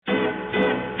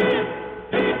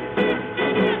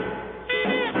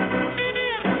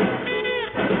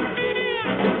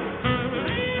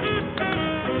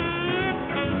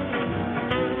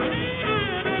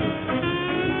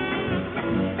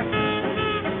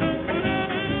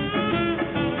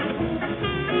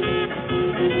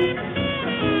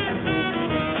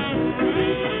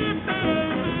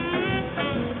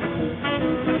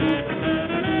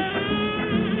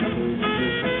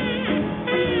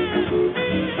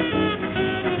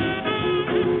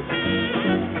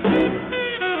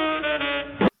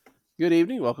Good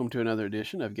evening. Welcome to another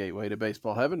edition of Gateway to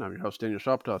Baseball Heaven. I'm your host, Daniel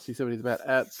Shoptaw, C70 At The Bat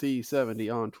at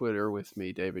C70 on Twitter with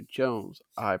me, David Jones,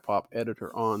 iPop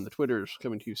editor on the Twitters,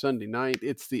 coming to you Sunday night.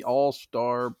 It's the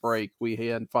All-Star break. We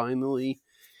had finally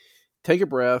take a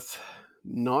breath,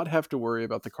 not have to worry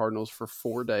about the Cardinals for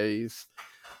 4 days.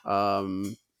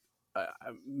 Maybe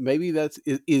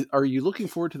are you looking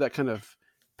forward to that kind of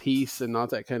peace and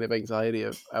not that kind of anxiety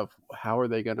of how are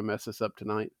they going to mess us up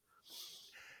tonight?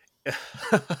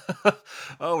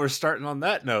 Oh, we're starting on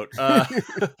that note.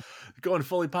 Going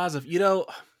fully positive.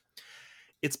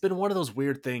 It's been one of those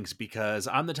weird things because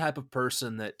I'm the type of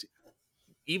person that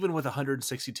even with a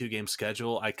 162 game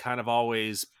schedule, I kind of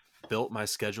always built my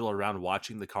schedule around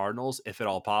watching the Cardinals, if at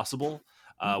all possible,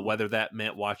 whether that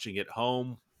meant watching at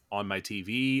home on my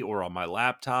TV or on my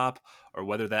laptop, or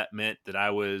whether that meant that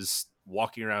I was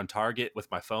walking around Target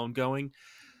with my phone going.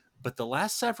 But the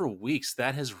last several weeks,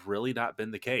 that has really not been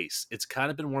the case. It's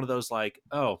kind of been one of those like,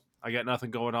 oh, I got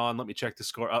nothing going on. Let me check the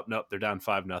score. Up, nope, they're down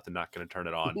 5-0. Not going to turn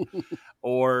it on.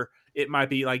 Or it might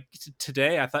be like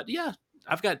today. I thought, yeah,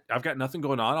 I've got nothing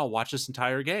going on. I'll watch this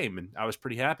entire game, and I was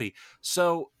pretty happy.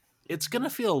 So it's going to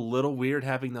feel a little weird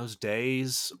having those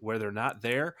days where they're not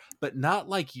there, but not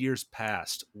like years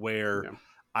past where Yeah.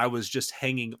 I was just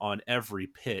hanging on every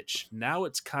pitch. Now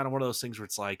it's kind of one of those things where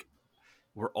it's like,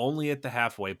 we're only at the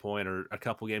halfway point or a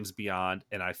couple games beyond,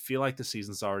 and I feel like the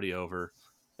season's already over.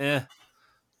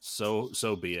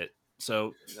 So be it.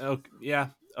 So yeah,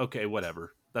 okay,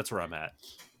 whatever. That's where I'm at.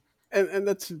 And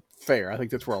that's fair. I think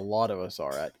that's where a lot of us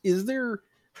are at. Is there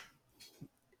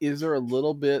a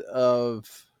little bit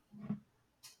of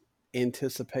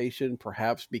anticipation,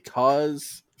 perhaps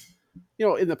because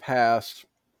in the past,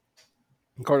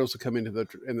 Cardinals would come into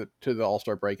the All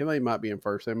Star break, and they might be in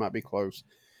first, they might be close,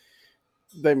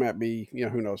 they might be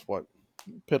who knows what,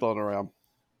 piddling around,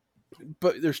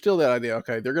 but there's still that idea.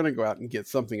 Okay, they're going to go out and get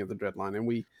something at the deadline, and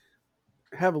we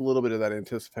have a little bit of that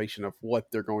anticipation of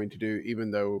what they're going to do,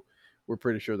 even though we're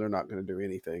pretty sure they're not going to do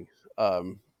anything.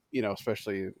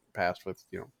 Especially past with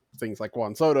things like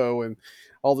Juan Soto and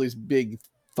all these big,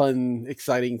 fun,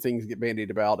 exciting things get bandied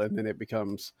about, and then it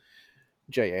becomes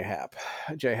J Hap,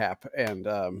 and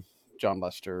John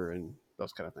Lester and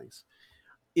those kind of things.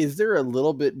 Is there a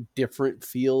little bit different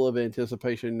feel of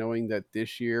anticipation knowing that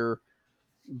this year,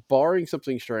 barring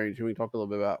something strange, and we talked a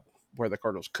little bit about where the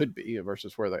Cardinals could be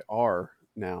versus where they are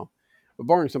now, but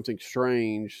barring something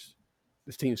strange,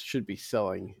 this team should be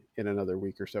selling in another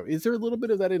week or so. Is there a little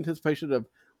bit of that anticipation of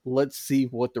let's see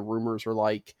what the rumors are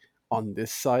like on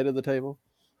this side of the table?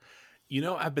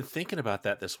 I've been thinking about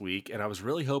that this week, and I was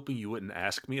really hoping you wouldn't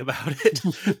ask me about it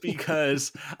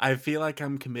because I feel like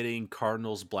I'm committing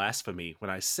Cardinals blasphemy when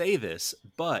I say this.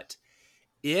 But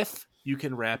if you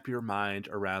can wrap your mind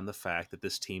around the fact that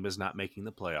this team is not making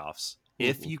the playoffs,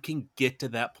 if Mm-hmm. you can get to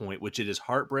that point, which it is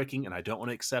heartbreaking and I don't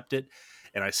want to accept it,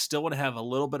 and I still want to have a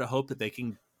little bit of hope that they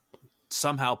can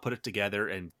somehow put it together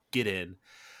and get in.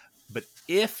 But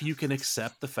if you can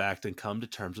accept the fact and come to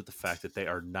terms with the fact that they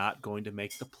are not going to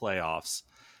make the playoffs,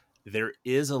 there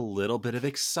is a little bit of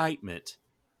excitement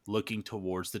looking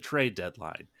towards the trade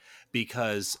deadline,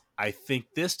 because I think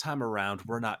this time around,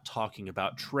 we're not talking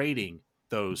about trading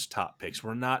those top picks.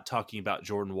 We're not talking about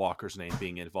Jordan Walker's name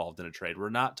being involved in a trade. We're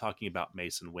not talking about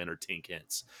Mason Wynn or Tink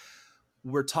Hintz.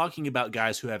 We're talking about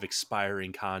guys who have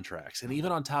expiring contracts. And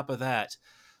even on top of that,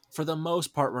 for the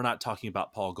most part, we're not talking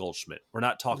about Paul Goldschmidt. We're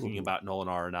not talking Mm-hmm. about Nolan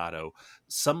Arenado.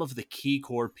 Some of the key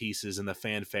core pieces and the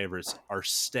fan favorites are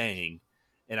staying,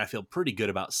 and I feel pretty good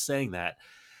about saying that.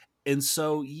 And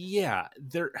so, yeah,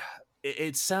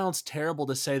 it sounds terrible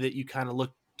to say that you kind of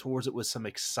look towards it with some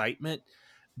excitement,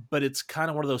 but it's kind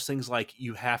of one of those things like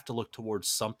you have to look towards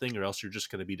something or else you're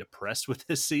just going to be depressed with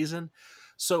this season.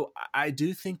 So I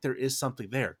do think there is something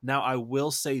there. Now, I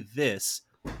will say this.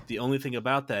 The only thing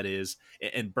about that is,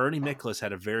 and Bernie Nicholas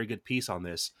had a very good piece on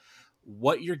this,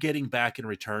 what you're getting back in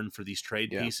return for these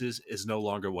trade Yeah, pieces is no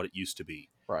longer what it used to be.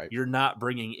 right. You're not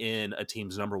bringing in a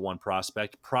team's number one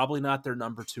prospect, probably not their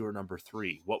number two or number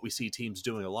three. What we see teams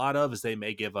doing a lot of is they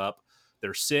may give up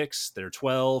their 6, their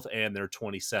 12, and their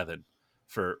 27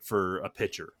 for a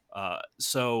pitcher.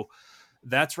 So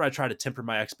that's where I try to temper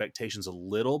my expectations a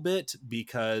little bit,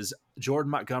 because Jordan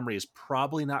Montgomery is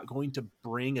probably not going to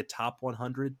bring a top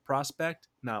 100 prospect.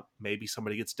 Now, maybe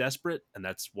somebody gets desperate and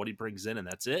that's what he brings in and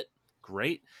that's it.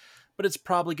 Great. But it's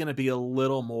probably going to be a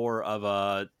little more of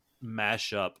a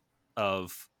mashup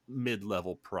of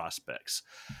mid-level prospects.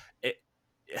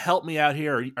 Help me out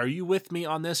here. Are you with me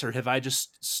on this, or have I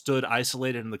just stood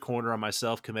isolated in the corner on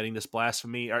myself committing this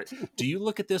blasphemy? Do you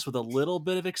look at this with a little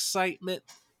bit of excitement,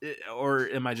 or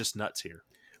am I just nuts here?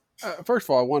 First of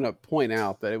all, I want to point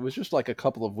out that it was just like a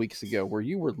couple of weeks ago where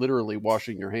you were literally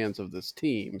washing your hands of this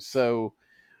team. So,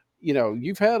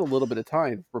 you've had a little bit of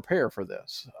time to prepare for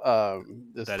this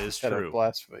That is kind of true.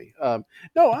 blasphemy.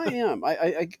 No, I am.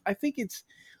 I think it's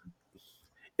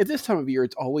at this time of year,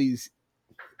 it's always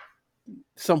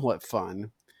somewhat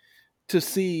fun to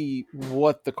see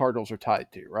what the Cardinals are tied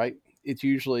to, right? It's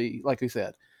usually, like I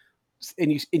said,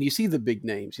 and you see the big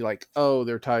names. You're like, oh,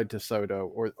 they're tied to Soto,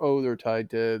 or oh, they're tied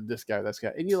to this guy, this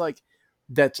guy, and you're like,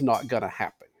 that's not gonna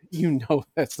happen.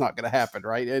 That's not gonna happen,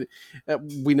 right?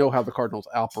 And we know how the Cardinals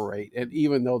operate, and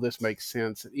even though this makes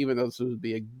sense, even though this would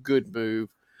be a good move,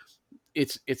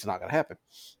 it's not gonna happen.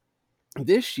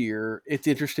 This year, it's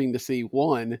interesting to see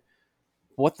one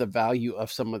what the value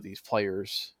of some of these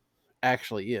players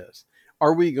actually is.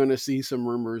 Are we going to see some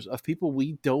rumors of people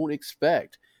we don't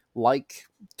expect, like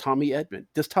Tommy Edman?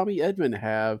 Does Tommy Edman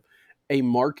have a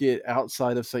market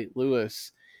outside of St.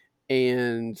 Louis?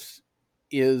 And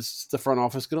is the front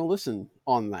office going to listen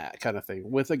on that kind of thing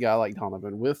with a guy like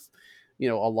Donovan, with a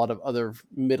lot of other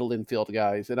middle infield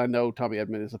guys? And I know Tommy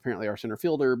Edman is apparently our center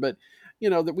fielder, but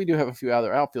that we do have a few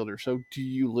other outfielders. So do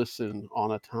you listen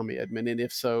on a Tommy Edman? And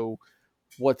if so,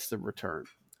 what's the return?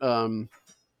 Um,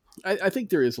 I think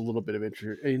there is a little bit of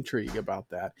intrigue about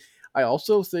that. I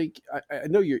also think I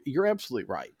know you're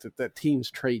absolutely right that teams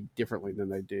trade differently than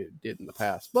they did in the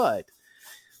past, but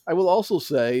I will also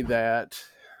say that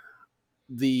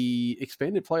the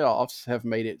expanded playoffs have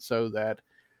made it so that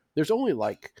there's only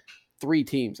like three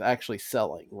teams actually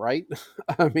selling, right?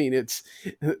 I mean, it's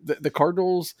the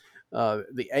Cardinals,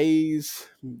 the A's,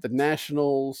 the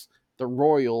Nationals, the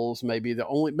Royals, maybe the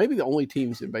only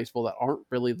teams in baseball that aren't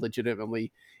really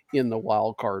legitimately in the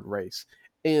wild card race.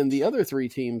 And the other three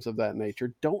teams of that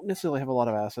nature don't necessarily have a lot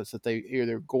of assets that they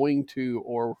either going to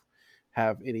or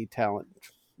have any talent.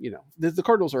 The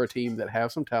Cardinals are a team that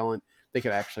have some talent they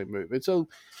could actually move. And so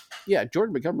yeah,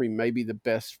 Jordan Montgomery may be the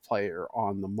best player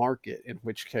on the market, in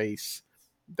which case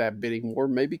that bidding war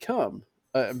may become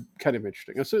kind of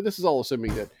interesting. And so this is all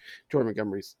assuming that Jordan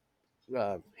Montgomery's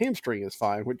hamstring is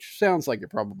fine, which sounds like it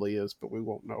probably is, but we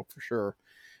won't know for sure,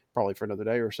 probably for another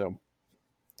day or so.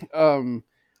 Um,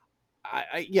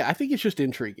 I think it's just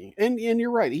intriguing, and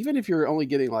you're right. Even if you're only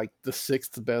getting like the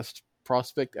sixth best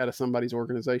prospect out of somebody's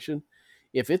organization,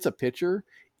 if it's a pitcher,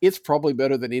 it's probably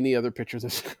better than any other pitcher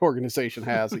this organization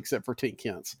has, except for Tink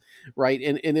Hence, right?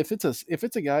 And if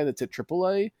it's a guy that's at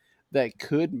AAA that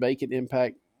could make an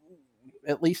impact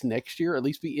at least next year, at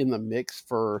least be in the mix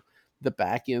for the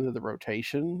back end of the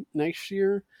rotation next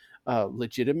year,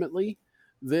 legitimately,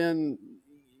 then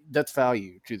that's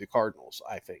value to the Cardinals,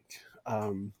 I think.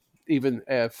 Even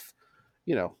if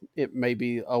it may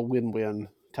be a win-win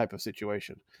type of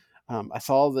situation. I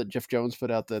saw that Jeff Jones put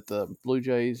out that the Blue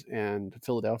Jays and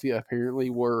Philadelphia apparently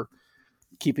were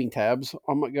keeping tabs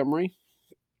on Montgomery,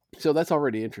 so that's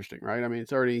already interesting, right? I mean,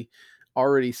 it's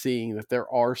already seeing that there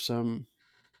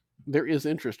is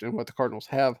interest in what the Cardinals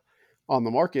have on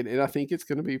the market, and I think it's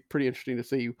going to be pretty interesting to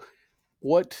see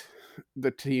what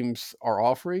the teams are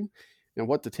offering and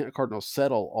what the Cardinals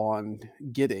settle on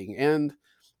getting. And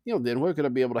then we're going to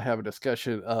be able to have a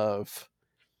discussion of,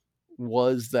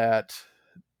 was that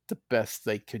the best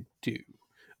they could do,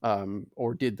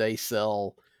 or did they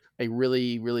sell a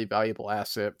really really valuable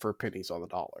asset for pennies on the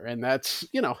dollar? And that's,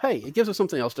 hey, it gives us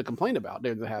something else to complain about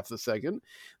during the half of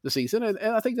the season, and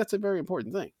I think that's a very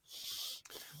important thing.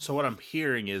 So what I'm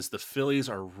hearing is the Phillies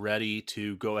are ready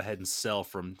to go ahead and sell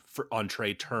on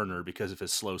Trey Turner because of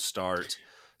his slow start.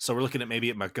 So we're looking at maybe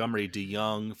at Montgomery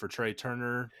DeYoung for Trey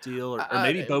Turner deal, or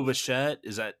maybe Bo Bichette.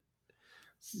 Is that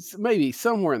Maybe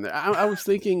somewhere in there? I was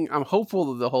thinking, I'm hopeful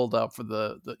that they'll hold up for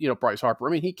the Bryce Harper.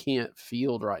 I mean, he can't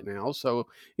field right now, so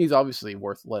he's obviously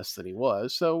worth less than he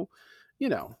was. So,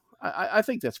 I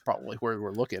think that's probably where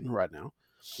we're looking right now.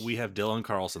 we have Dylan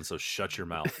Carlson? So shut your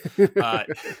mouth.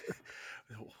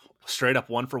 Straight up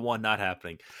 1-for-1, not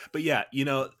happening. But yeah,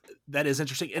 that is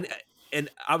interesting. And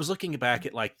I was looking back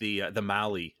at like the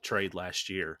Maui trade last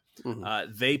year.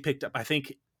 Mm-hmm. They picked up, I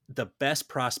think, the best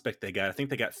prospect they got. I think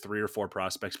they got 3 or 4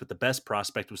 prospects, but the best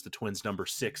prospect was the Twins' number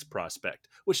 6 prospect,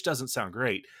 which doesn't sound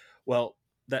great. Well,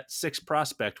 that 6th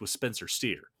prospect was Spencer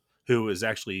Steer, who is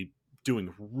actually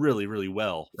doing really, really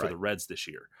well for Right. the Reds this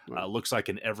year. Right. Looks like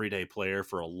an everyday player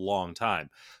for a long time.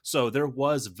 So there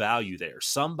was value there.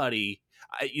 Somebody,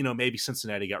 maybe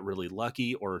Cincinnati got really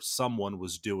lucky, or someone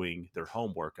was doing their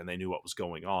homework and they knew what was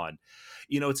going on.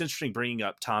 It's interesting bringing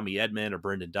up Tommy Edman or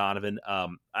Brendan Donovan.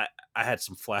 I had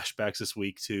some flashbacks this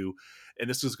week too, and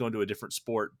this was going to a different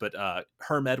sport, but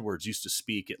Herm Edwards used to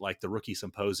speak at like the rookie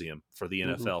symposium for the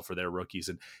Mm-hmm. NFL for their rookies.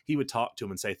 And he would talk to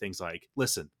them and say things like,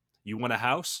 listen, you want a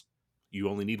house? You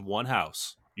only need one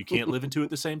house. You can't live in two at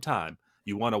the same time.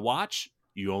 You want a watch?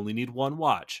 You only need one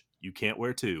watch. You can't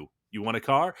wear two. You want a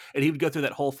car? And he would go through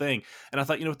that whole thing. And I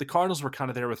thought, the Cardinals were kind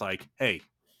of there with like, hey,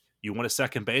 you want a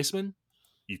second baseman?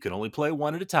 You can only play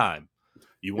one at a time.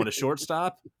 You want a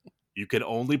shortstop? You can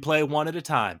only play one at a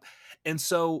time. And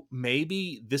so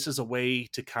maybe this is a way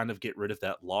to kind of get rid of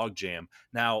that log jam.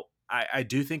 Now, I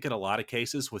do think in a lot of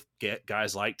cases with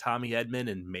guys like Tommy Edman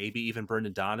and maybe even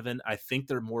Brendan Donovan, I think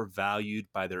they're more valued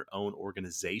by their own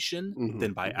organization Mm-hmm,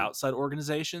 than by mm-hmm. outside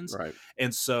organizations. Right.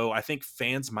 And so I think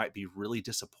fans might be really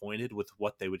disappointed with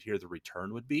what they would hear the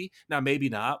return would be. Now, maybe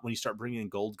not when you start bringing in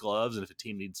gold gloves, and if a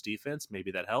team needs defense,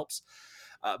 maybe that helps.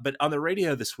 But on the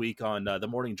radio this week on the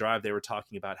morning drive, they were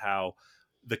talking about how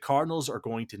the Cardinals are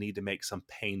going to need to make some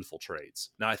painful trades.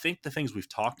 Now, I think the things we've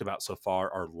talked about so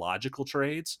far are logical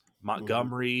trades. Mm-hmm.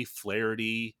 Montgomery,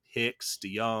 Flaherty, Hicks,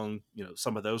 DeYoung,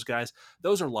 some of those guys,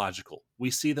 those are logical.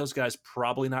 We see those guys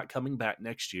probably not coming back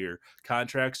next year.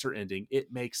 Contracts are ending.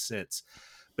 It makes sense.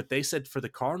 But they said for the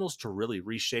Cardinals to really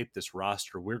reshape this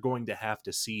roster, we're going to have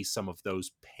to see some of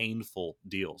those painful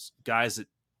deals. Guys that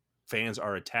fans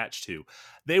are attached to.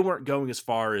 They weren't going as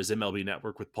far as MLB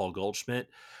Network with Paul Goldschmidt,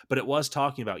 but it was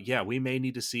talking about, yeah, we may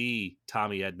need to see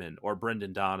Tommy Edman or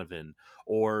Brendan Donovan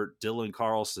or Dylan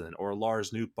Carlson or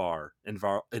Lars Nootbaar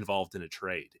involved in a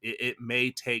trade. It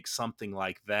may take something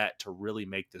like that to really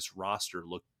make this roster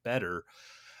look better.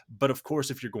 But of course,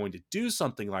 if you're going to do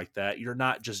something like that, you're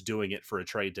not just doing it for a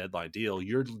trade deadline deal.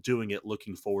 You're doing it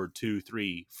looking forward 2,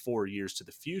 3, 4 years to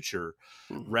the future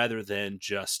Mm-hmm. rather than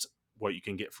just what you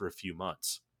can get for a few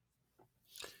months.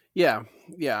 Yeah.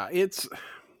 It's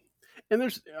and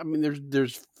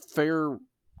there's fair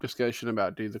discussion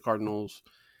about do the Cardinals,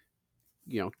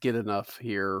 get enough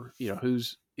here.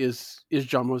 Who's is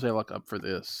John Mozeliak up for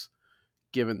this?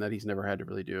 Given that he's never had to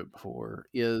really do it before,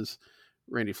 does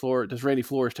Randy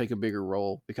Flores take a bigger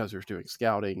role because they're doing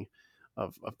scouting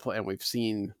of play, and we've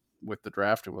seen with the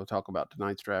draft, and we'll talk about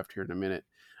tonight's draft here in a minute.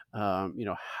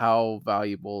 How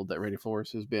valuable that Randy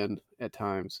Flores has been at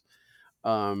times.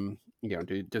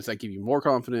 Does that give you more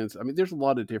confidence? I mean, there's a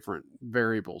lot of different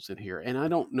variables in here, and I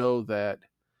don't know that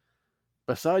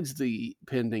besides the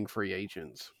pending free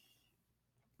agents,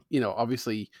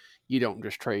 obviously you don't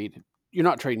just trade. You're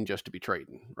not trading just to be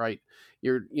trading, right?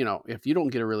 If you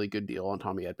don't get a really good deal on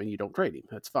Tommy Edman, you don't trade him.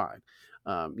 That's fine.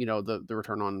 The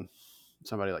return on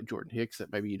somebody like Jordan Hicks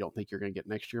that maybe you don't think you're going to get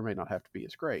next year may not have to be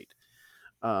as great.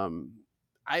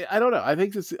 I don't know. I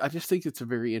just think it's a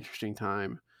very interesting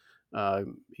time.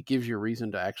 It gives you a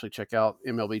reason to actually check out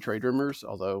MLB trade rumors,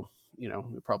 although you're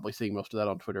probably seeing most of that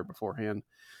on Twitter beforehand.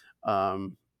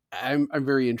 I'm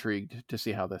very intrigued to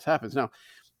see how this happens. Now,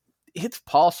 it's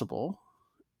possible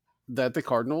that the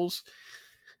Cardinals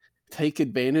take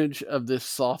advantage of this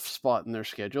soft spot in their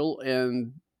schedule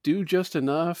and do just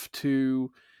enough to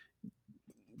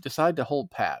decide to hold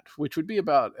pat, which would be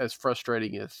about as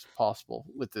frustrating as possible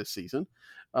with this season.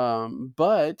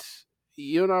 But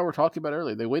you and I were talking about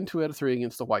earlier, they win 2 out of 3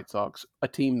 against the White Sox, a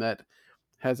team that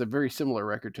has a very similar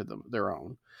record to their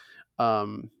own.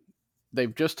 They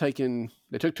took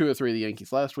 2 of 3 of the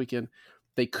Yankees last weekend.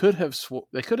 They could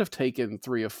have taken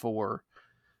 3 of 4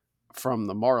 from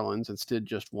the Marlins, instead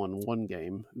just won 1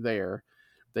 game there.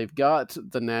 They've got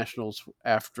the Nationals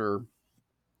after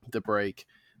the break.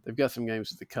 They've got some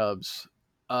games with the Cubs.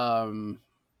 You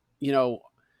know,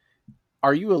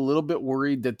 are you a little bit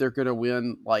worried that they're going to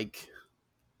win? Like,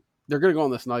 they're going to go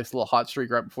on this nice little hot streak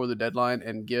right before the deadline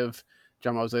and give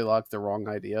John Mozeliak the wrong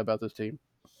idea about this team?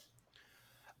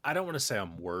 I don't want to say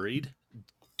I'm worried.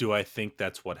 Do I think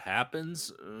that's what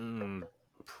happens?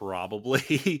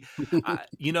 Probably.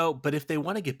 But if they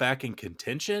want to get back in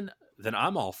contention, then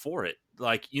I'm all for it.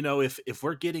 Like, if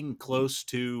we're getting close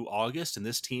to August and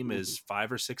this team is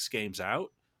 5 or 6 games out,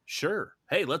 sure.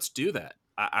 Hey, let's do that.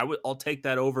 I'll take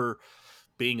that over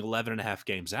being 11 and a half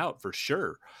games out for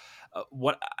sure.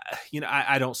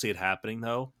 I don't see it happening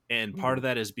though. And part of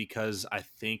that is because I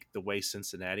think the way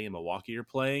Cincinnati and Milwaukee are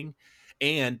playing,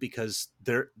 and because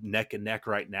they're neck and neck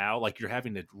right now, like you're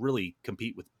having to really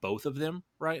compete with both of them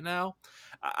right now.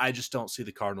 I just don't see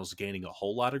the Cardinals gaining a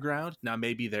whole lot of ground. Now,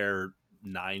 maybe they're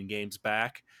 9 games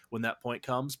back when that point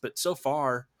comes, but so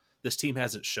far, this team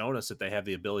hasn't shown us that they have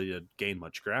the ability to gain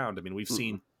much ground. I mean, we've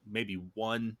seen maybe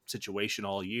one situation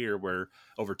all year where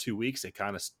over 2 weeks they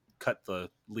kind of cut the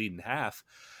lead in half.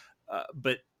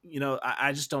 But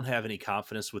I just don't have any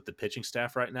confidence with the pitching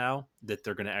staff right now that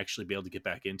they're going to actually be able to get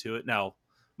back into it. Now,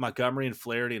 Montgomery and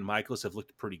Flaherty and Michaelis have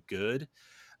looked pretty good.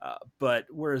 But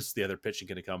where's the other pitching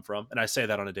going to come from? And I say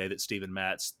that on a day that Steven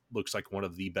Matz looks like one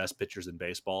of the best pitchers in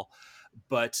baseball.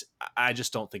 But I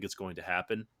just don't think it's going to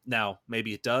happen. Now,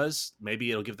 maybe it does. Maybe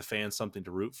it'll give the fans something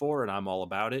to root for, and I'm all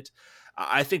about it.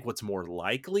 I think what's more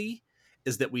likely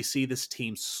is that we see this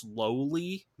team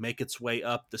slowly make its way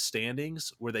up the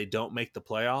standings where they don't make the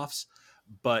playoffs.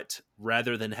 But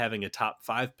rather than having a top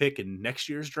 5 pick in next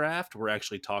year's draft, we're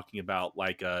actually talking about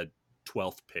like a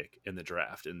 12th pick in the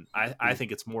draft. And I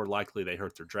think it's more likely they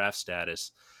hurt their draft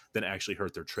status than actually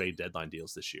hurt their trade deadline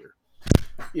deals this year.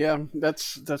 Yeah,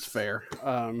 that's fair.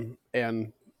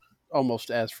 And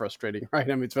almost as frustrating, right?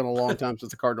 I mean, it's been a long time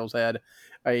since the Cardinals had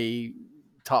a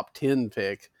top 10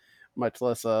 pick, much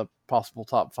less a possible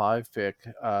top 5 pick.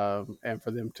 And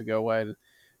for them to go away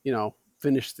and,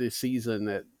 finish the season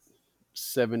at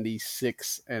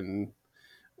 76 and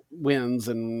wins,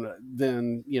 and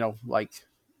then, like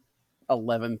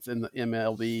 11th in the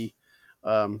MLB,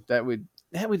 that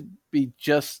would be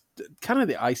just kind of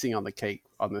the icing on the cake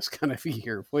on this kind of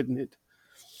year, wouldn't it?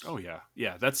 Oh yeah.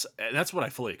 That's what I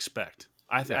fully expect.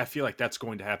 Yeah, I feel like that's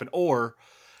going to happen, or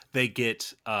they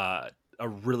get a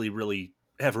really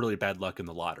have really bad luck in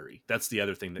the lottery. That's the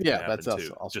other thing that could yeah, that's happen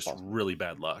too. also Just possible. really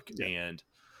bad luck, Yeah. and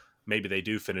maybe they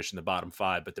do finish in the bottom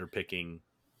 5, but they're picking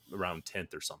around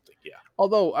 10th or something. Yeah.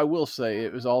 Although I will say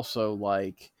it was also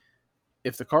like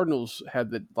if the Cardinals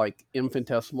had the like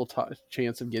infinitesimal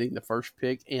chance of getting the first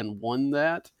pick and won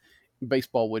that,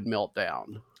 baseball would melt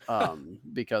down,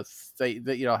 because they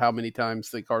how many times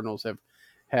the Cardinals have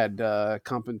had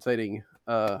compensating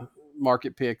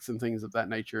market picks and things of that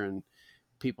nature, and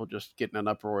people just getting an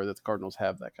uproar that the Cardinals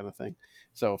have that kind of thing.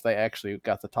 So if they actually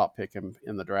got the top pick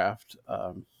in the draft,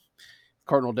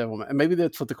 Cardinal Devil, and maybe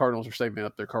that's what the Cardinals are saving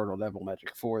up their Cardinal Devil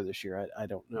Magic for this year. I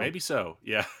don't know, Maybe so.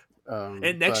 Yeah.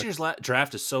 And next but year's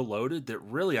draft is so loaded that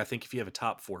really, I think if you have a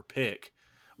top 4 pick,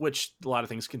 which a lot of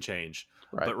things can change,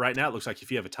 right. but right now it looks like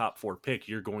if you have a top 4 pick,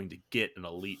 you're going to get an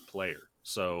elite player.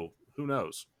 So who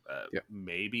knows? Yep.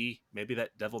 Maybe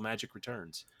that devil magic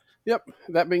returns. Yep.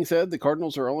 That being said, the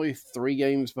Cardinals are only 3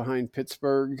 games behind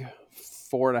Pittsburgh,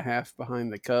 4.5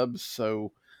 behind the Cubs.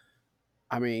 So,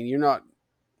 I mean, you're not.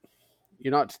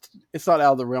 It's not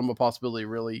out of the realm of possibility,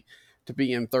 really, to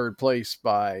be in third place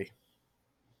by,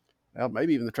 well,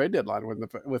 maybe even the trade deadline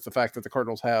with the fact that the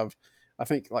Cardinals have, I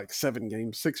think, like 7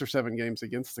 games, 6 or 7 games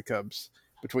against the Cubs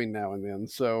between now and then.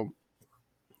 So,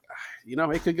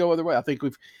 it could go either way. I think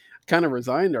we've kind of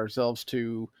resigned ourselves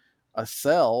to a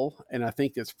sell, and I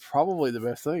think it's probably the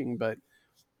best thing. But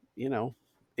you know,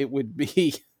 it would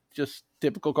be just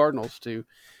typical Cardinals to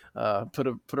put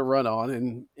a run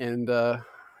on and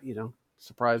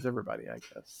surprise everybody, I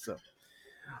guess. So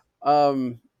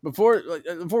before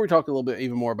we talk a little bit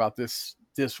even more about this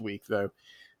week, though,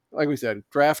 like we said,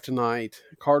 draft tonight.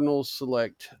 Cardinals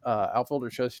select outfielder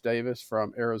Chase Davis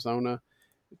from Arizona,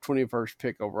 21st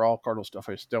pick overall. Cardinals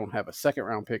don't have a second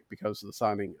round pick because of the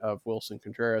signing of Wilson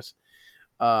Contreras,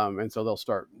 and so they'll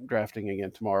start drafting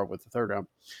again tomorrow with the third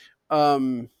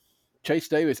round. Chase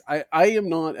Davis, I am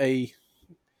not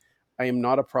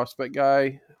a prospect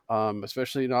guy,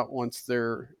 especially not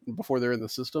before they're in the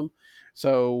system.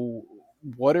 So,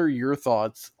 what are your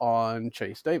thoughts on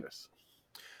Chase Davis?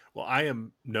 Well, I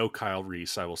am no Kyle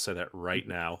Reese. I will say that right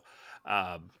now.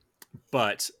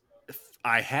 But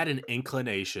I had an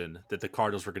inclination that the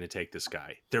Cardinals were going to take this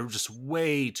guy. There were just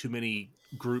way too many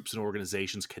groups and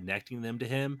organizations connecting them to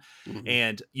him. Mm-hmm.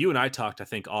 And you and I talked, I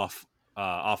think, off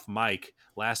mic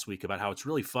last week about how it's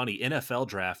really funny. NFL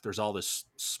draft, there's all this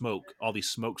smoke, all these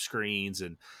smoke screens,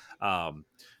 and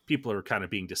people are kind of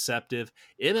being deceptive.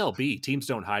 MLB teams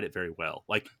don't hide it very well.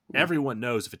 Like everyone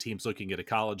knows if a team's looking at a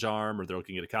college arm or they're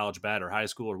looking at a college bat or high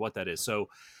school or what that is. So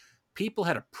people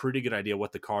had a pretty good idea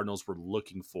what the Cardinals were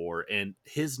looking for, and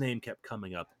his name kept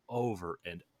coming up over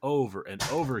and over and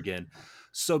over again.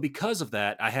 So because of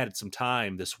that, I had some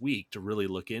time this week to really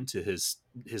look into his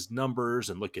numbers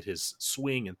and look at his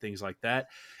swing and things like that.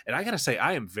 And I got to say,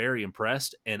 I am very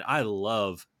impressed, and I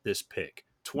love this pick.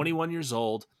 21 years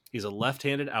old. He's a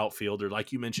left-handed outfielder.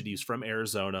 Like you mentioned, he's from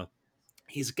Arizona.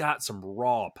 He's got some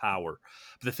raw power.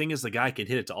 But the thing is, the guy can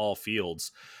hit it to all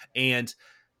fields. And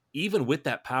even with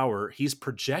that power, he's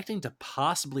projecting to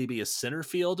possibly be a center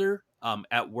fielder.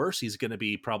 At worst, he's going to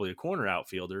be probably a corner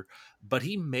outfielder, but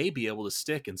he may be able to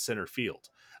stick in center field.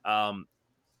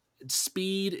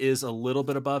 Speed is a little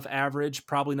bit above average,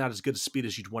 probably not as good a speed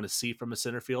as you'd want to see from a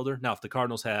center fielder. Now, if the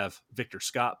Cardinals have Victor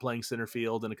Scott playing center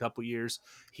field in a couple years,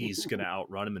 he's going to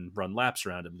outrun him and run laps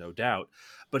around him, no doubt.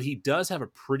 But he does have a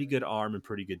pretty good arm and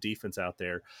pretty good defense out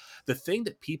there. The thing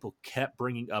that people kept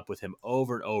bringing up with him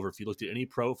over and over, if you looked at any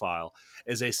profile,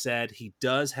 is they said he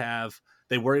does have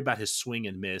They worry about his swing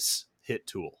and miss hit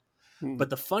tool. Hmm. But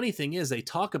the funny thing is, they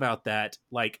talk about that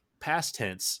like past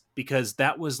tense because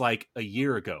that was like a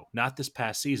year ago, not this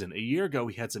past season. A year ago,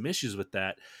 he had some issues with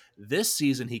that. This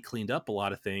season, he cleaned up a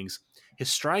lot of things. His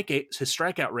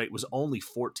strikeout rate was only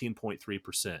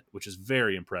 14.3%, which is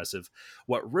very impressive.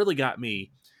 What really got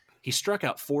me, he struck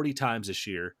out 40 times this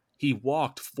year. He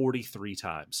walked 43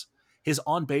 times. His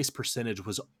on base percentage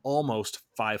was almost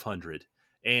 500,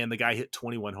 and the guy hit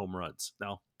 21 home runs.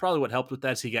 Now, probably what helped with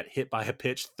that is he got hit by a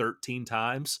pitch 13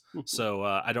 times. So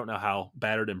I don't know how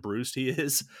battered and bruised he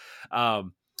is.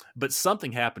 Um, but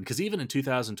something happened because even in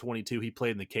 2022, he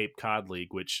played in the Cape Cod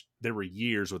League, which there were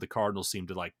years where the Cardinals seemed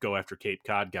to like go after Cape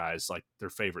Cod guys like their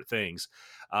favorite things.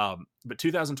 But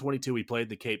 2022, he played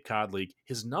the Cape Cod League.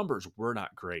 His numbers were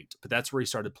not great, but that's where he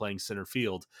started playing center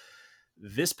field.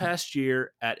 This past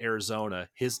year at Arizona,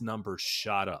 his numbers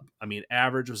shot up. I mean,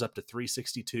 average was up to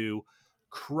 362,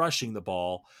 crushing the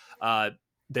ball.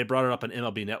 They brought it up on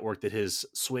MLB Network that his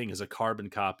swing is a carbon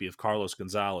copy of Carlos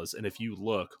Gonzalez. And if you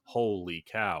look, holy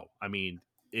cow. I mean,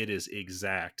 it is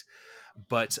exact.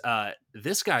 But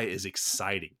this guy is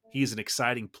exciting. He's an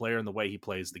exciting player in the way he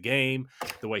plays the game,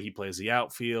 the way he plays the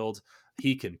outfield.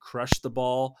 He can crush the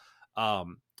ball.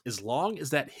 As long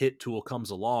as that hit tool comes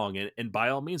along, and by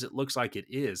all means, it looks like it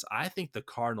is, I think the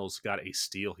Cardinals got a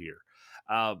steal here.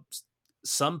 Uh,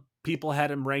 some people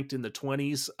had him ranked in the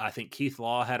 20s. I think Keith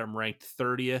Law had him ranked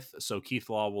 30th. So Keith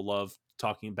Law will love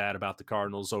talking bad about the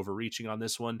Cardinals overreaching on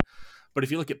this one. But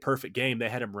if you look at Perfect Game, they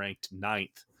had him ranked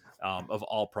ninth. Of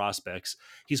all prospects,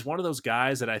 he's one of those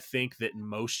guys that I think that in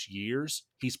most years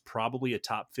he's probably a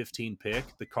top 15 pick.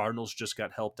 The Cardinals just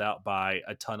got helped out by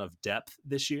a ton of depth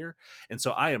this year, and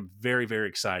so I am very, very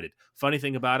excited. Funny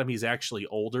thing about him, he's actually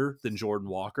older than Jordan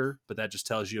Walker, but that just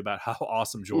tells you about how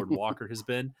awesome Jordan Walker has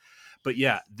been. But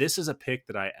yeah, this is a pick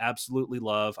that I absolutely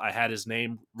love. I had his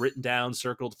name written down,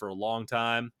 circled for a long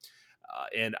time,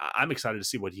 and I'm excited to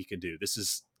see what he can do. This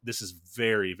is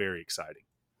very, very exciting.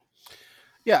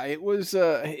 Yeah, it was.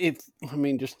 I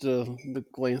mean, just the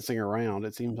glancing around,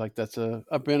 it seems like that's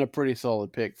been a pretty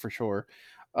solid pick for sure.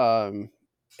 Um,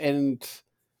 and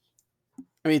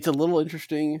I mean, it's a little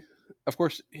interesting. Of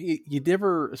course, you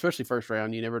never, especially first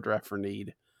round, you never draft for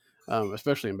need,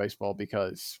 especially in baseball,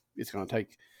 because it's going to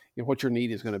take, what your need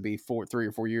is going to be for 3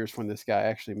 or 4 years when this guy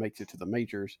actually makes it to the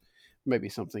majors, maybe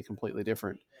something completely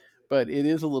different. But it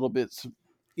is a little bit,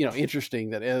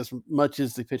 interesting that as much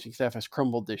as the pitching staff has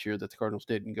crumbled this year, that the Cardinals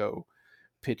didn't go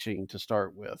pitching to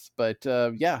start with. But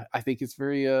yeah, I think it's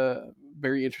very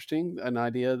interesting. An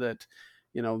idea that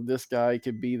this guy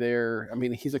could be there. I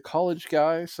mean, he's a college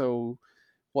guy, so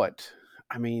what?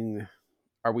 I mean,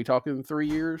 are we talking 3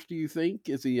 years? Do you think?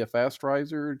 Is he a fast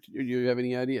riser? Do you have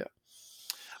any idea?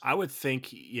 I would think,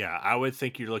 yeah, I would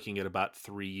think you're looking at about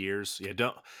 3 years. Yeah,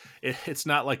 don't. It's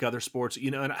not like other sports,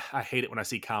 And I hate it when I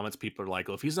see comments. People are like,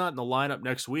 "Well, if he's not in the lineup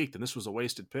next week, then this was a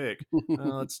wasted pick."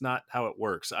 Well, that's not how it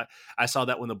works. I saw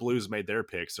that when the Blues made their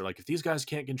picks. They're like, "If these guys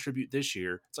can't contribute this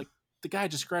year, it's like the guy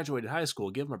just graduated high school.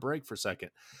 Give him a break for a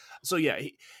second." So yeah,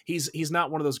 he's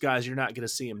not one of those guys. You're not going to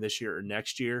see him this year or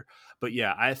next year. But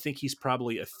yeah, I think he's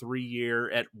probably a 3 year,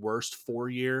 at worst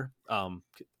 4 year.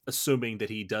 Assuming that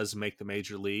he does make the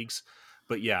major leagues.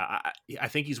 But yeah, I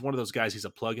think he's one of those guys. He's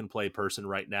a plug and play person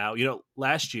right now.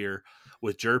 Last year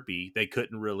with Jerpy, they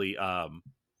couldn't really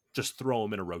just throw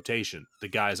him in a rotation. The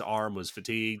guy's arm was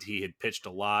fatigued. He had pitched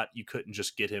a lot. You couldn't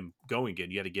just get him going again.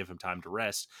 You had to give him time to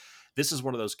rest. This is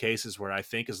one of those cases where I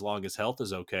think as long as health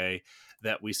is okay,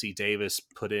 that we see Davis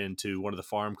put into one of the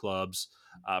farm clubs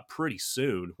pretty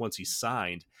soon once he's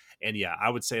signed. And yeah,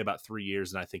 I would say about 3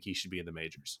 years, and I think he should be in the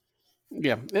majors.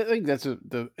 Yeah, I think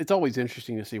it's always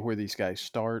interesting to see where these guys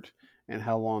start and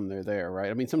how long they're there,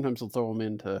 right? I mean, sometimes they'll throw them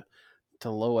into to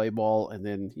low A ball, and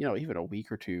then even a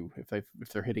week or two, if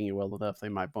they're hitting you well enough, they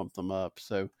might bump them up.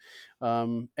 So,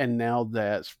 and now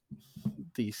that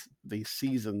these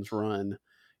seasons run,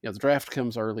 the draft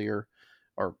comes earlier,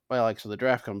 or well, like so the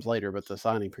draft comes later, but the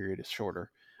signing period is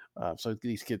shorter. So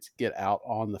these kids get out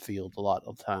on the field a lot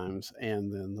of times,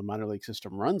 and then the minor league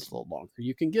system runs a little longer.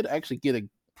 You can actually get a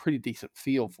pretty decent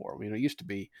feel for them. It used to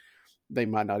be they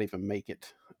might not even make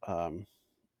it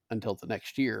until the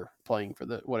next year playing for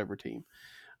the whatever team.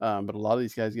 But a lot of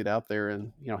these guys get out there,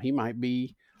 and he might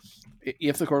be,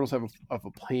 if the Cardinals have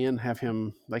a plan,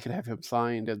 they could have him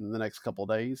signed in the next couple of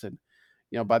days, and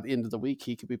by the end of the week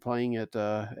he could be playing at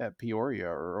Peoria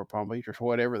or Palm Beach or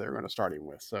whatever they're going to start him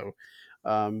with. So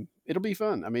it'll be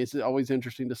fun. I mean, it's always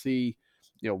interesting to see,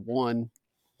 one,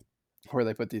 where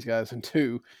they put these guys, and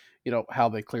two, how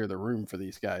they clear the room for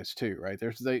these guys too, right?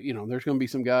 There's going to be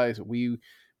some guys that we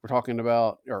we're talking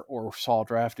about or saw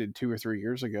drafted 2 or 3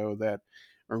 years ago that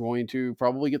are going to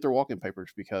probably get their walk-in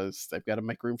papers because they've got to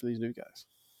make room for these new guys.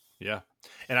 Yeah.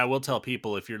 And I will tell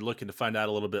people, if you're looking to find out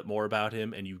a little bit more about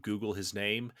him and you Google his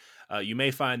name, you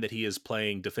may find that he is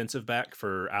playing defensive back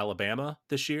for Alabama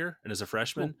this year and as a Well,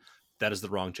 freshman. That is the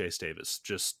wrong Chase Davis.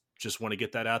 Just want to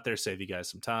get that out there, save you guys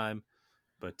some time.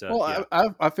 But well, yeah.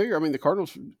 I figure. I mean, the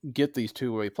Cardinals get these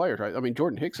two-way players, right? I mean,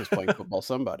 Jordan Hicks is playing football.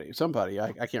 Somebody,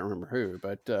 I can't remember who,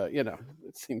 but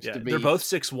it seems Yeah, to they're be. both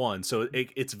 6'1", so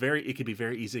it could be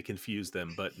very easy to confuse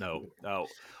them. But no,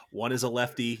 one is a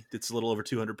lefty that's a little over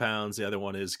 200 pounds. The other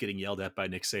one is getting yelled at by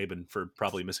Nick Saban for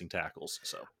probably missing tackles.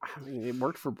 So I mean, it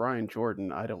worked for Brian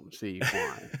Jordan. I don't see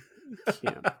why it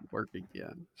can't work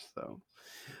again. So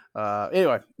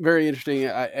anyway, very interesting.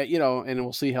 And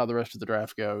we'll see how the rest of the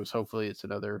draft goes. Hopefully, it's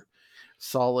another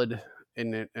solid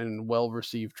and well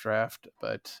received draft.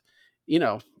 But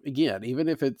again, even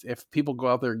if people go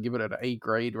out there and give it an A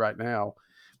grade right now,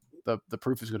 the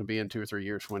proof is going to be in 2 or 3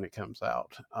 years when it comes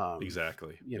out.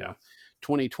 exactly, yeah,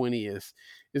 2020 is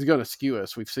going to skew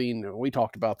us. We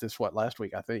talked about this last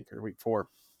week, I think, or week before,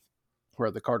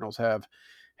 where the Cardinals have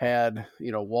had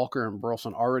Walker and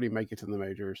Burleson already make it to the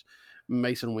majors.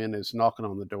 Mason Wynn is knocking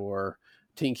on the door.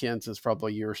 Tinkins is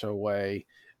probably a year or so away.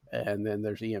 And then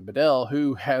there's Ian Bedell,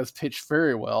 who has pitched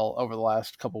very well over the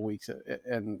last couple of weeks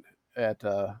and at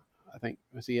I think,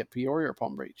 was he at Peoria or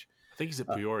Palm Beach? I think he's at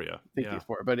I Peoria. think Yeah, he's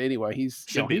for it. But anyway,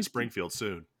 should be at he's Springfield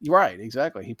soon. right,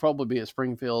 exactly. He'd probably be at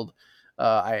Springfield.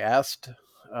 I asked,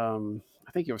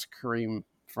 I think it was Kareem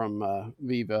from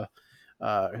Viva,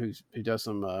 who does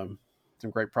some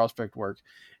great prospect work,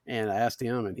 and I asked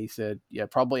him, and he said, yeah,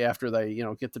 probably after they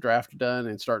get the draft done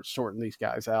and start sorting these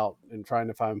guys out and trying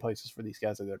to find places for these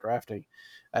guys that they're drafting,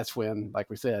 that's when, like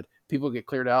we said, people get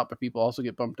cleared out, but people also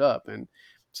get bumped up, and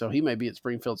so he may be at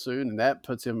Springfield soon, and that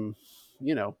puts him,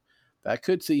 that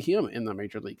could see him in the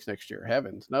major leagues next year.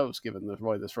 Heavens knows, given the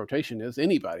way this rotation is,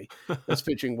 anybody that's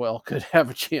pitching well could have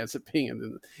a chance at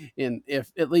being in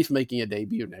if at least making a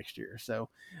debut next year. So,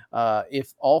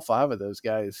 if all five of those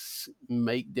guys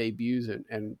make debuts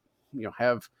and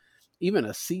have even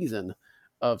a season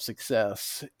of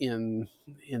success in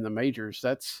the majors,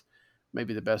 that's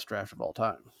maybe the best draft of all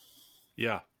time.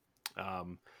 Yeah.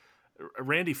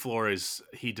 Randy Flores,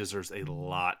 he deserves a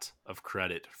lot of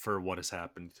credit for what has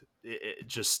happened. It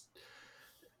just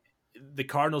the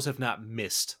Cardinals have not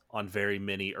missed on very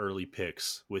many early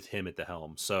picks with him at the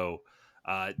helm. So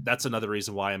that's another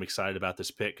reason why I'm excited about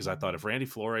this pick, because I thought if Randy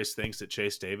Flores thinks that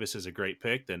Chase Davis is a great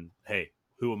pick, then hey,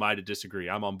 who am I to disagree?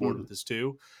 I'm on board with this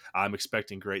too. I'm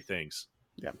expecting great things.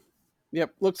 Yeah.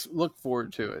 Yep. Look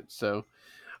forward to it. So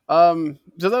that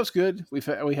was good. We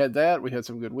had that. We had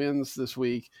some good wins this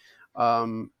week.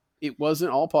 It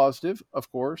wasn't all positive,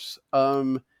 of course.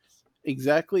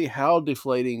 Exactly how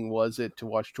deflating was it to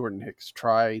watch Jordan Hicks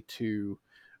try to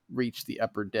reach the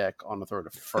upper deck on the throw to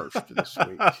first this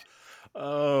week?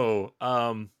 Oh,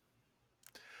 I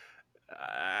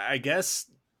guess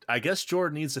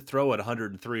Jordan needs to throw at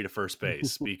 103 to first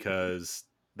base because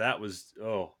that was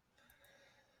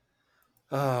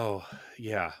oh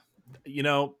yeah.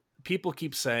 People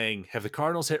keep saying, have the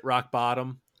Cardinals hit rock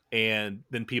bottom? And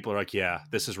then people are like, yeah,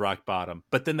 this is rock bottom.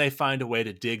 But then they find a way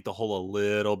to dig the hole a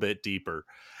little bit deeper.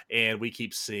 And we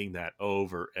keep seeing that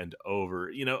over and over.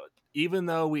 Even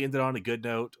though we ended on a good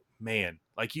note, man,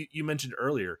 like you mentioned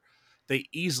earlier, they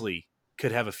easily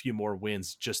could have a few more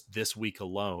wins just this week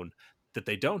alone that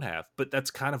they don't have. But that's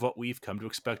kind of what we've come to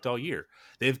expect all year.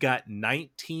 They've got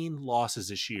 19 losses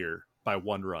this year by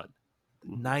one run.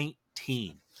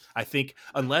 19. I think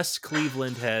unless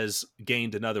Cleveland has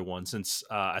gained another one, since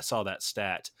I saw that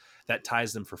stat, that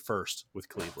ties them for first with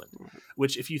Cleveland,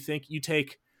 which if you think you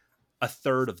take a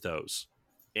third of those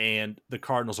and the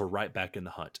Cardinals are right back in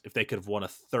the hunt, if they could have won a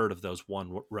third of those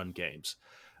one run games.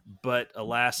 But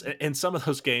alas, and some of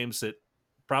those games that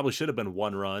probably should have been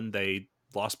one run, they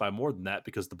lost by more than that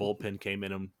because the bullpen came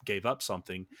in and gave up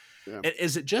something. Yeah.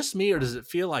 Is it just me, or does it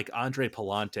feel like Andre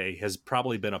Palante has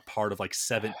probably been a part of like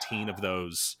 17 of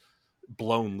those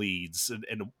blown leads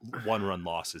and one-run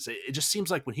losses? It just seems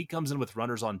like when he comes in with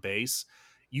runners on base,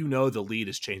 the lead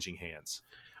is changing hands.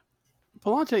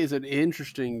 Palante is an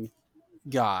interesting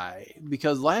guy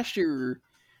because last year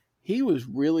he was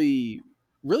really,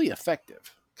 really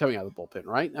effective coming out of the bullpen,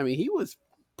 right? I mean, he was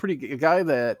a guy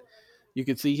that you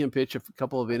could see him pitch a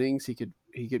couple of innings. He could,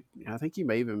 I think he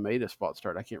may even made a spot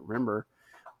start. I can't remember,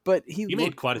 but He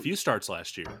made quite a few starts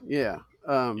last year. Yeah.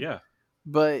 Yeah.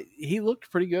 But he looked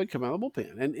pretty good coming out of the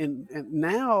bullpen. And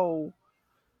now,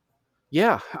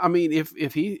 yeah, I mean,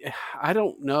 if he, I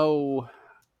don't know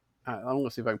I'm going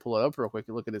to see if I can pull it up real quick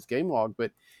and look at his game log,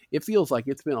 but it feels like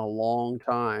it's been a long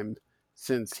time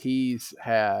since he's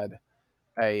had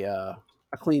a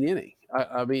clean inning.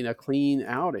 I mean, a clean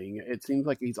outing. It seems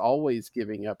like he's always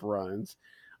giving up runs.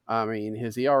 I mean,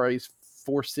 his ERA is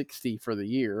 4.60 for the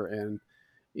year, and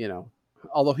you know,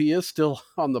 although he is still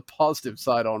on the positive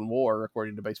side on WAR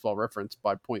according to Baseball Reference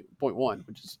by point one,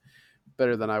 which is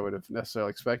better than I would have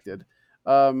necessarily expected.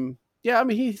 Yeah, I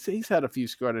mean, he's had a few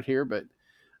squatted here, but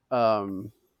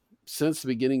um, since the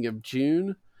beginning of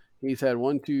June, he's had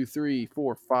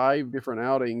 5 different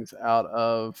outings out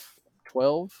of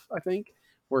 12, I think,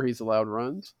 where he's allowed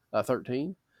runs.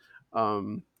 13.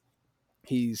 Um,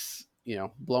 he's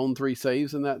blown 3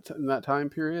 saves in that time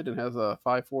period and has a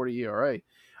 5.40 ERA.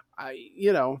 I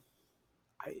you know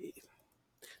I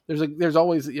there's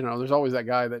always that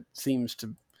guy that seems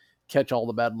to catch all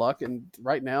the bad luck, and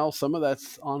right now some of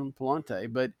that's on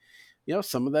Palante, but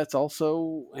some of that's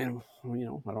also, and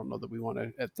I don't know that we want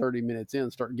to at 30 minutes in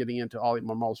start getting into Ollie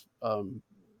Marmal's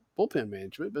bullpen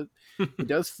management, but it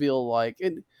does feel like,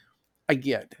 and I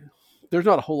get there's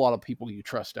not a whole lot of people you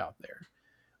trust out there,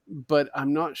 but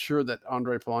I'm not sure that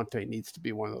Andre Palante needs to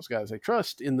be one of those guys they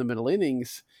trust in the middle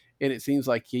innings, and it seems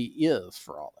like he is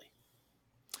for Ollie.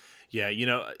 Yeah,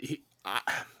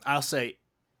 I'll say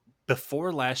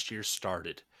before last year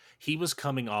started, he was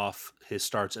coming off his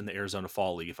starts in the Arizona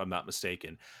Fall League, if I'm not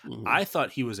mistaken. Mm-hmm. I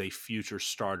thought he was a future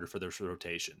starter for their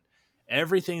rotation.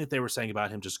 Everything that they were saying about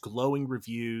him, just glowing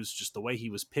reviews, just the way he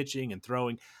was pitching and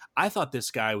throwing. I thought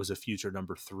this guy was a future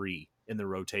number 3 in the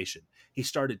rotation. He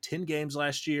started 10 games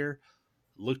last year,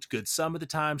 looked good some of the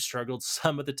time, struggled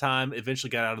some of the time, eventually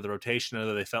got out of the rotation,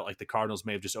 although they felt like the Cardinals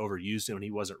may have just overused him and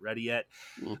he wasn't ready yet.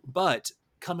 Mm-hmm. But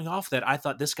coming off that, I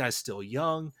thought this guy's still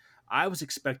young. I was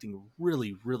expecting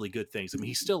really, really good things. I mean,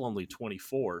 he's still only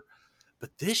 24,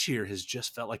 but this year has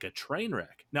just felt like a train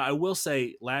wreck. Now, I will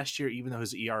say last year, even though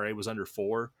his ERA was under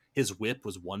 4, his whip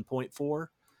was 1.4.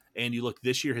 And you look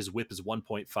this year, his whip is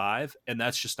 1.5, and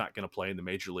that's just not going to play in the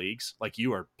major leagues. Like,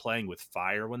 you are playing with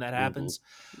fire when that Mm-hmm. happens.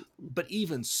 But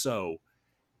even so,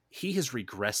 he has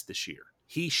regressed this year.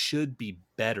 He should be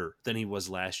better than he was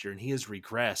last year, and he has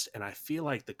regressed. And I feel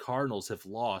like the Cardinals have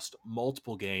lost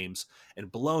multiple games and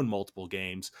blown multiple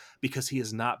games because he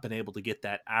has not been able to get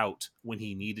that out when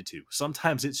he needed to.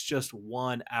 Sometimes it's just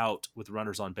one out with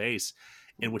runners on base,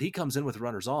 and when he comes in with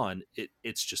runners on,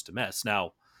 it's just a mess.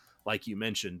 Now, like you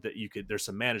mentioned, that there's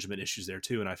some management issues there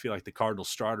too, and I feel like the Cardinal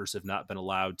starters have not been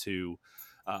allowed to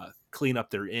clean up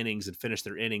their innings and finish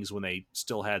their innings when they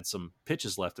still had some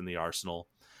pitches left in the arsenal.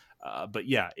 But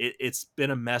yeah, it's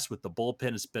been a mess with the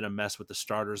bullpen. It's been a mess with the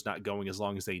starters not going as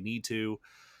long as they need to,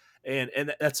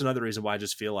 and that's another reason why I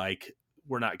just feel like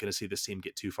we're not going to see this team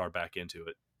get too far back into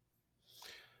it.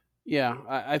 Yeah,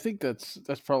 I think that's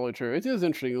probably true. It is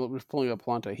interesting with pulling up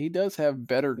Plante. He does have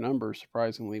better numbers,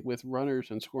 surprisingly, with runners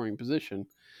in scoring position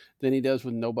than he does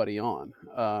with nobody on.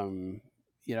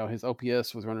 His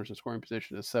OPS with runners in scoring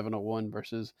position is 701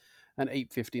 versus an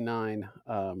 859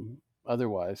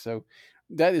 otherwise. So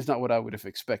that is not what I would have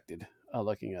expected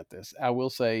looking at this. I will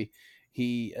say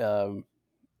he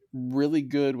really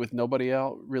good with nobody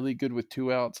out, really good with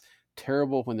 2 outs,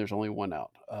 terrible when there's only 1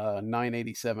 out.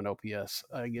 987 OPS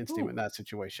against him Ooh. in that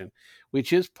situation,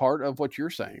 which is part of what you're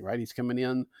saying, right? He's coming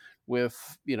in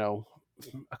with,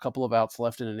 a couple of outs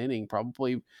left in an inning,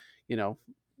 probably, you know,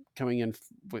 coming in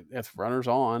with runners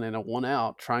on and a 1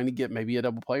 out, trying to get maybe a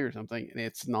double play or something, and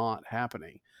it's not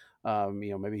happening.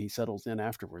 Maybe he settles in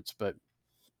afterwards, but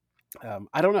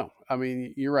I don't know. I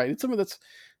mean, you're right. Some of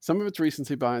it's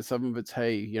recency bias. Some of it's,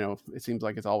 hey, it seems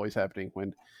like it's always happening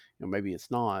when, maybe it's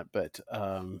not. But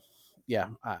yeah,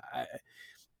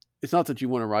 it's not that you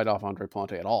want to write off Andre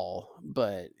Plante at all,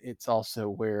 but it's also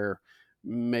where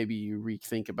maybe you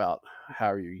rethink about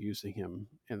how you're using him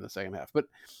in the second half. But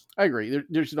I agree.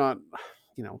 There's not,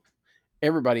 you know,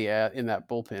 everybody in that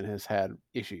bullpen has had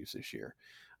issues this year.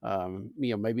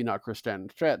 Maybe not Chris Stratton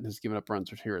has given up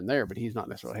runs here and there, but he's not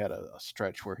necessarily had a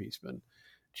stretch where he's been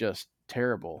just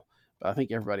terrible. But I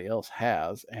think everybody else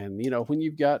has. And, when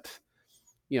you've got,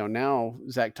 now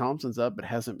Zach Thompson's up, but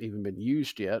hasn't even been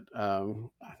used yet.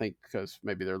 I think because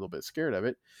maybe they're a little bit scared of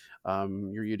it.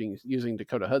 You're using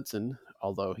Dakota Hudson,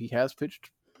 although he has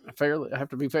pitched fairly. I have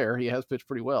to be fair, he has pitched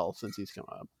pretty well since he's come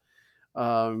up.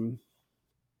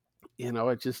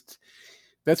 It just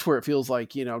that's where it feels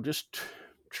like, just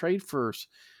trade for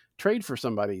trade for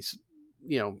somebody's,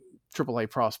 you know, AAA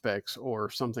prospects or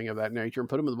something of that nature and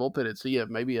put them in the bullpen and see if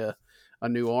maybe a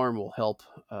new arm will help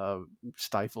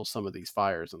stifle some of these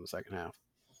fires in the second half.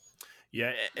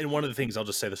 Yeah, and one of the things, I'll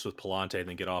just say this with Palante and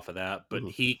then get off of that, but Mm-hmm.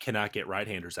 he cannot get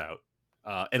right-handers out.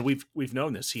 And we've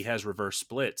known this. He has reverse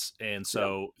splits, and Yep.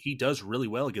 so he does really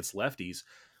well against lefties,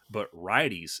 but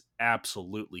righties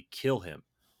absolutely kill him.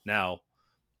 Now,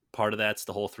 part of that's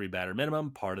the whole 3 batter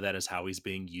minimum. Part of that is how he's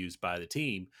being used by the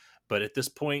team. But at this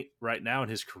point, right now in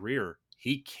his career,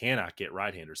 he cannot get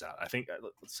right-handers out. I think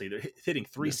let's see, they're hitting Yeah.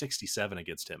 367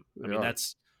 against him. I They mean, are.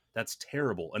 that's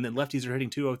terrible. And then lefties are hitting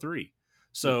 203. Yep.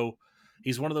 So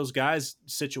he's one of those guys,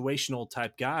 situational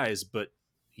type guys. But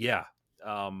yeah,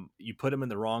 you put him in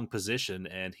the wrong position,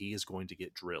 and he is going to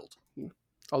get drilled.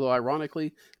 Although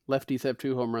ironically, lefties have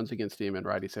 2 home runs against him and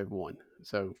righties have 1.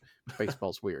 So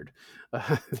baseball's weird.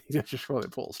 I think that's just what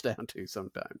it boils down to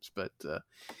sometimes. But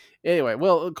anyway,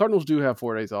 well, Cardinals do have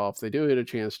 4 days off. They do get a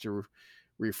chance to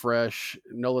refresh.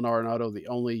 Nolan Arenado, the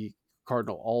only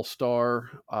Cardinal All-Star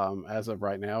as of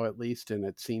right now, at least, and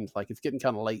it seems like it's getting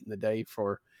kind of late in the day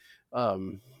for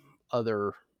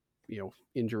other,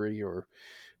 injury or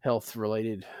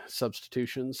health-related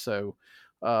substitutions. So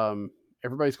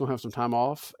everybody's going to have some time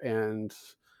off, and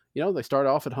they start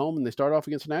off at home and they start off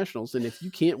against the Nationals. And if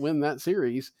you can't win that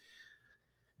series,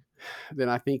 then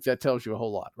I think that tells you a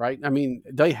whole lot, right? I mean,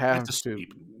 they have to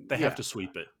sweep. They yeah, have to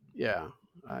sweep it. Yeah,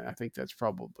 I think that's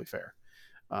probably fair.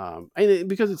 And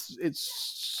because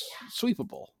it's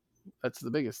sweepable, that's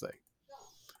the biggest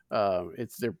thing.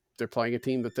 It's they're playing a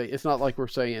team that it's not like we're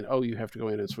saying, oh, you have to go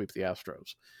in and sweep the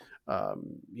Astros.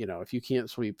 If you can't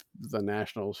sweep the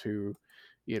Nationals, who,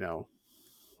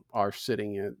 are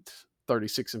sitting at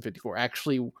 36-54,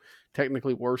 actually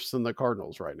technically worse than the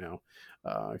Cardinals right now.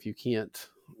 If you can't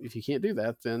do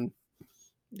that, then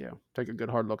take a good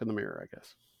hard look in the mirror, I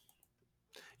guess.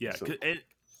 Yeah, So,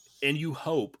 and you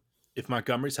hope, if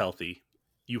Montgomery's healthy,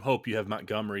 you hope you have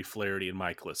Montgomery, Flaherty, and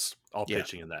Michaelis all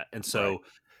pitching in that. And so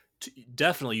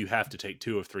definitely you have to take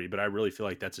 2 of 3, but I really feel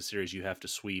like that's a series you have to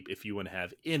sweep if you want to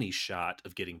have any shot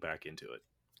of getting back into it.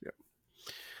 Yeah.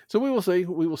 So we will see.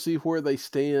 We will see where they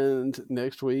stand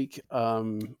next week.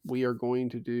 We are going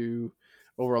to do,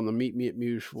 over on the Meet Me at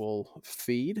Mutual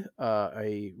feed,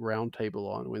 a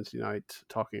roundtable on Wednesday night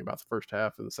talking about the first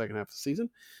half and the second half of the season.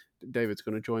 David's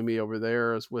going to join me over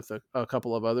there as with a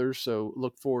couple of others, so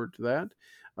look forward to that.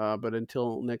 But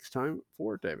until next time,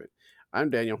 for David, I'm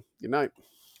Daniel. Good night.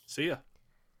 See ya.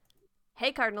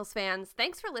 Hey, Cardinals fans.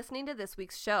 Thanks for listening to this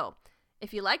week's show.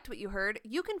 If you liked what you heard,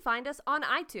 you can find us on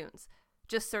iTunes.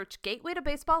 Just search Gateway to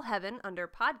Baseball Heaven under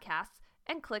podcasts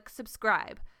and click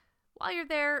subscribe. While you're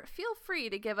there, feel free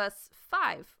to give us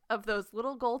 5 of those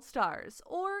little gold stars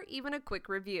or even a quick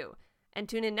review. And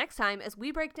tune in next time as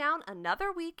we break down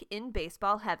another week in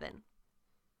baseball heaven.